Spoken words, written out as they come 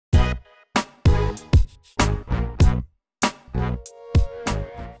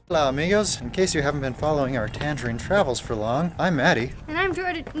Hello amigos, in case you haven't been following our Tangerine travels for long, I'm Maddie. And I'm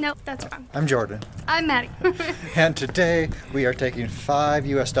Jordan. No, that's wrong. I'm Jordan. I'm Maddie. And today we are taking $5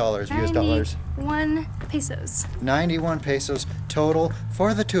 US dollars. 91 pesos. 91 pesos total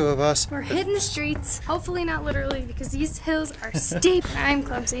for the two of us. We're hitting the streets, hopefully not literally because these hills are steep and I'm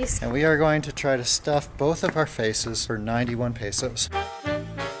clumsy. And we are going to try to stuff both of our faces for 91 pesos.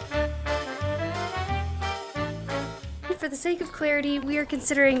 For the sake of clarity, we are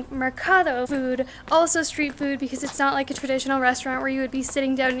considering mercado food also street food because it's not like a traditional restaurant where you would be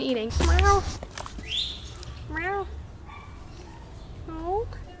sitting down and eating. Meow. Meow. Oh.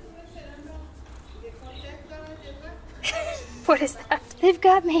 What is that? They've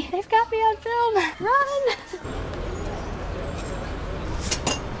got me. They've got me on film. Run!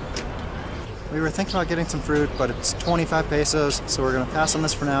 We were thinking about getting some fruit, but it's 25 pesos, so we're gonna pass on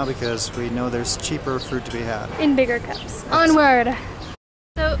this for now because we know there's cheaper fruit to be had. In bigger cups. Onward!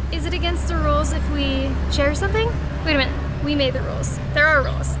 So, is it against the rules if we share something? Wait a minute, we made the rules. There are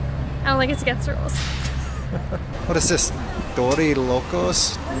rules. I don't think it's against the rules. What is this? Dory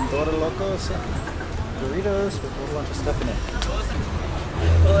Locos? Dory Locos? Doritos with a whole bunch of stuff in it.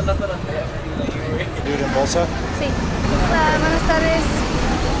 Do it in bolsa? Sí. Hola, buenas tardes.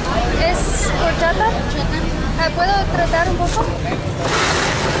 ¿Es horchata? ¿Puedo tratar un poco?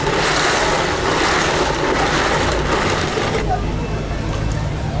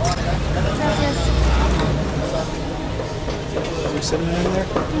 Gracias. Is there cinnamon in there?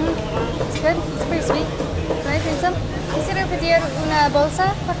 It's good. It's pretty sweet. Can I drink some? Quisiera pedir una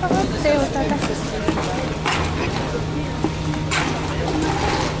bolsa, por favor, de horchata.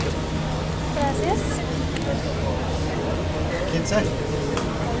 Gracias. 15.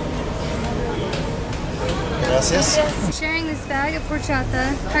 Gracias. Sharing this bag of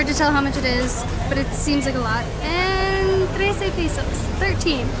horchata. Hard to tell how much it is, but it seems like a lot. And 13 pesos.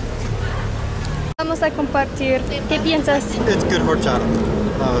 13. Vamos a compartir. ¿Qué piensas? It's good horchata.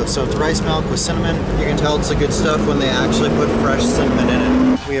 So it's rice milk with cinnamon. You can tell it's the good stuff when they actually put fresh cinnamon in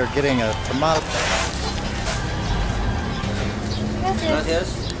it. We are getting a tomato.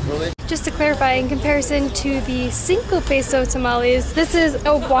 Gracias. Just to clarify, in comparison to the 5 peso tamales, this is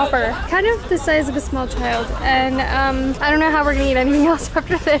a Whopper, kind of the size of a small child, and I don't know how we're gonna eat anything else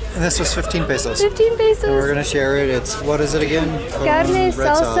after this. And this was 15 pesos. 15 pesos. And we're gonna share it. It's, what is it again? Carne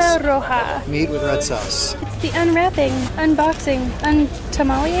salsa roja. Meat with red sauce. It's the unwrapping, unboxing,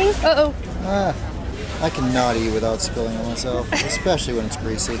 untamaleing. Uh-oh. I cannot eat without spilling on myself, especially when it's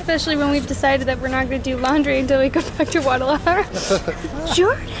greasy. Especially when we've decided that we're not going to do laundry until we go back to Guanajuato.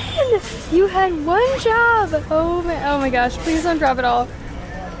 Jordan, you had one job. Oh my gosh, please don't drop it all.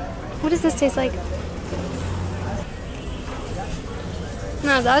 What does this taste like?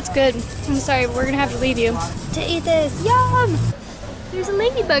 No, that's good. I'm sorry, but we're going to have to leave you to eat this. Yum! There's a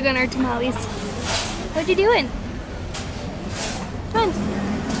ladybug on our tamales. What you doing? Come on.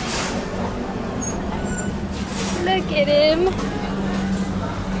 Look at him.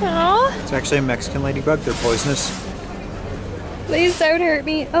 Aww. It's actually a Mexican ladybug. They're poisonous. Please don't hurt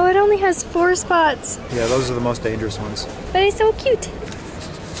me. Oh, it only has 4 spots. Yeah, those are the most dangerous ones. But it's so cute.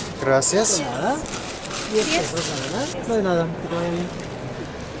 Gracias. Yes. No, nada.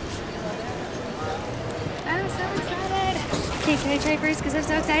 I'm so excited. Okay, can I try first? Because I'm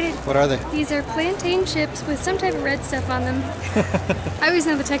so excited. What are they? These are plantain chips with some type of red stuff on them. I always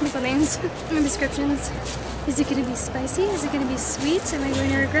know the technical names and descriptions. Is it going to be spicy? Is it going to be sweet? Am I going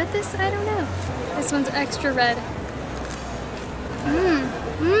to regret this? I don't know. This one's extra red.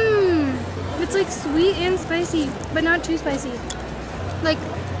 It's like sweet and spicy, but not too spicy. Like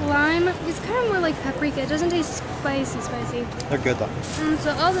lime, it's kind of more like paprika. It doesn't taste spicy. They're good though.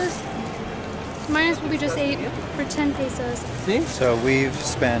 So all this minus what we just ate for 10 pesos. See? So we've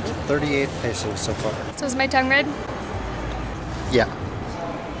spent 38 pesos so far. So is my tongue red? Yeah.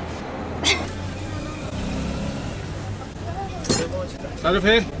 Santa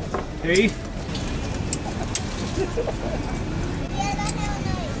Fe? Hey.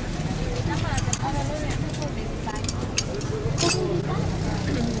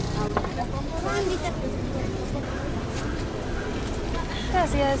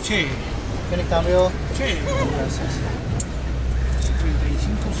 Gracias. Sí. ¿Tiene cambio? Sí. Gracias.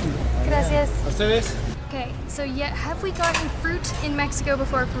 35.5. Gracias. ¿Ustedes? Okay, so have we gotten fruit in Mexico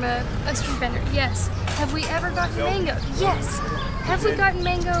before from a street vendor? Yes. Have we ever gotten mango? Yes. Have we gotten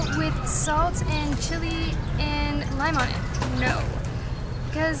mango with salt and chili and lime on it? No.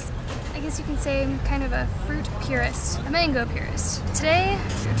 Because I guess you can say I'm kind of a fruit purist, a mango purist. Today,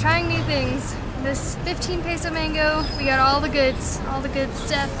 we're trying new things. This 15 peso mango, we got all the good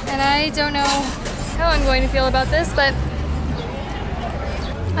stuff, and I don't know how I'm going to feel about this, but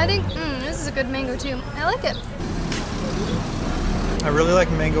I think this is a good mango too. I like it. I really like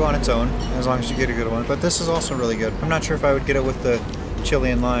mango on its own, as long as you get a good one, but this is also really good. I'm not sure if I would get it with the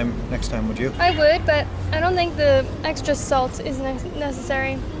chili and lime next time, would you? I would, but I don't think the extra salt is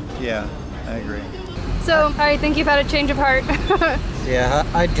necessary. Yeah, I agree. So, I think you've had a change of heart. Yeah,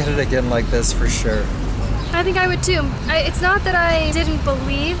 I'd get it again like this for sure. I think I would too. It's not that I didn't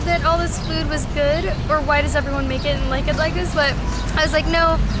believe that all this food was good, or why does everyone make it and like it like this, but I was like,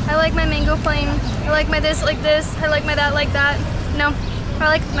 no, I like my mango plain. I like my this like this. I like my that like that. No, I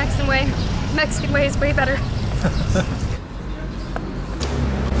like the Mexican way. Mexican way is way better.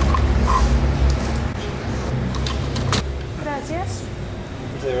 Gracias.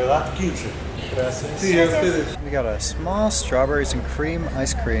 De verdad, 15. Gracias. We got a small strawberries and cream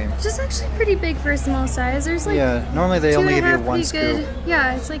ice cream. Which is actually pretty big for a small size. There's like normally they only give you 1 pretty scoop. good.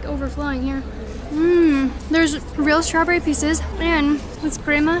 Yeah, it's like overflowing here. There's real strawberry pieces, and this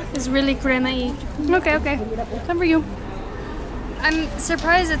crema is really crema-y. Okay, time for you. I'm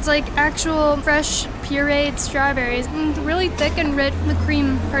surprised it's like actual fresh pureed strawberries. Really thick and rich, the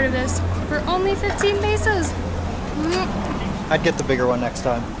cream part of this, for only 15 pesos. I'd get the bigger one next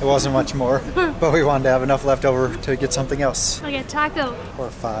time. It wasn't much more, but we wanted to have enough left over to get something else. Like a taco. Or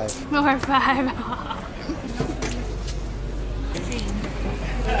 5. Or 5.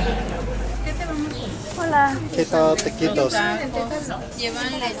 Hola. ¿Qué tal taquitos?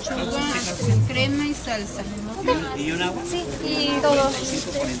 Llevan lechuga, crema y salsa. ¿Y un agua? Sí, y todo.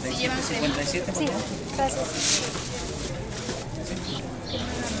 Y llevan crema. Sí, gracias.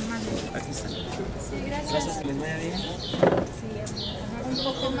 Gracias, que les vaya bien. ¿Un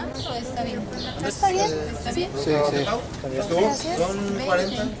poco más o está bien? ¿Está bien? ¿Está bien? Sí, Gracias. ¿Son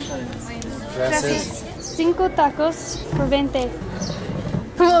 40? Gracias. 5 tacos for 20.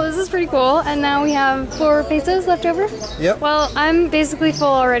 Well, this is pretty cool. And now we have 4 pesos left over. Yep. Well, I'm basically full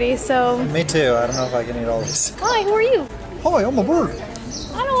already, so. Me too. I don't know if I can eat all this. Hi, who are you? Hi, I'm a bird.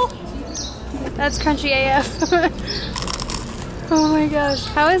 Hello. That's crunchy AF. Oh my gosh.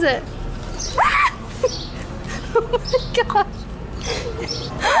 How is it? Oh my gosh.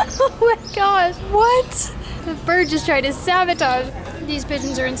 Oh my gosh. What? The bird just tried to sabotage. These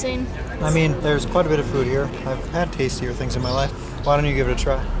pigeons are insane. I mean, there's quite a bit of food here. I've had tastier things in my life. Why don't you give it a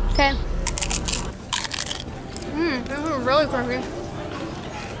try? Okay. This is really crunchy.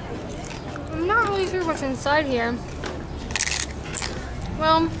 I'm not really sure what's inside here.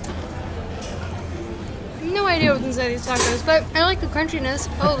 Well, no idea what's inside these tacos, but I like the crunchiness.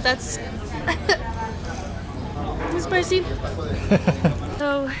 Oh, that's it's spicy.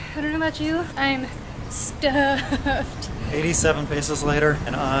 So, I don't know about you, I'm stuffed. 87 pesos later,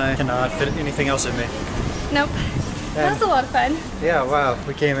 and I cannot fit anything else in me. Nope. That was a lot of fun. Yeah, wow.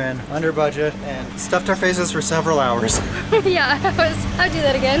 We came in under budget and stuffed our faces for several hours. Yeah, I'd do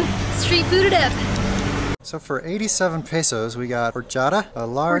that again. Street food it up. So for 87 pesos, we got horchata, a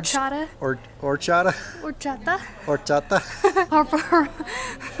large... Horchata. Horchata? Horchata. Horchata.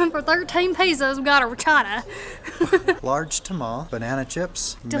 For 13 pesos, we got a horchata. Large tamal, banana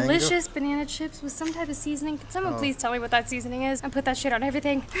chips, Delicious banana chips with some type of seasoning. Can someone please tell me what that seasoning is? I put that shit on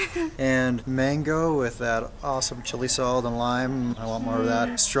everything. and mango with that awesome chili salt and lime. I want more of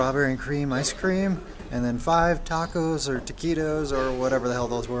that. Strawberry and cream ice cream. And then 5 tacos or taquitos or whatever the hell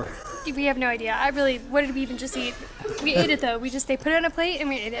those were. We have no idea. What did we even just eat? We ate it though. They put it on a plate and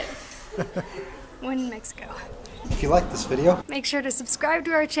we ate it. When in Mexico. If you like this video, make sure to subscribe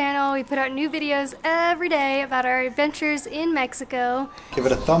to our channel. We put out new videos every day about our adventures in Mexico. give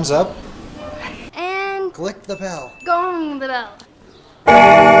it a thumbs up. And Click the bell. gong the bell.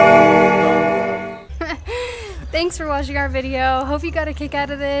 Thanks for watching our video. Hope you got a kick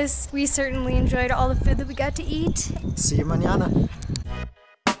out of this. We certainly enjoyed all the food that we got to eat. See you mañana.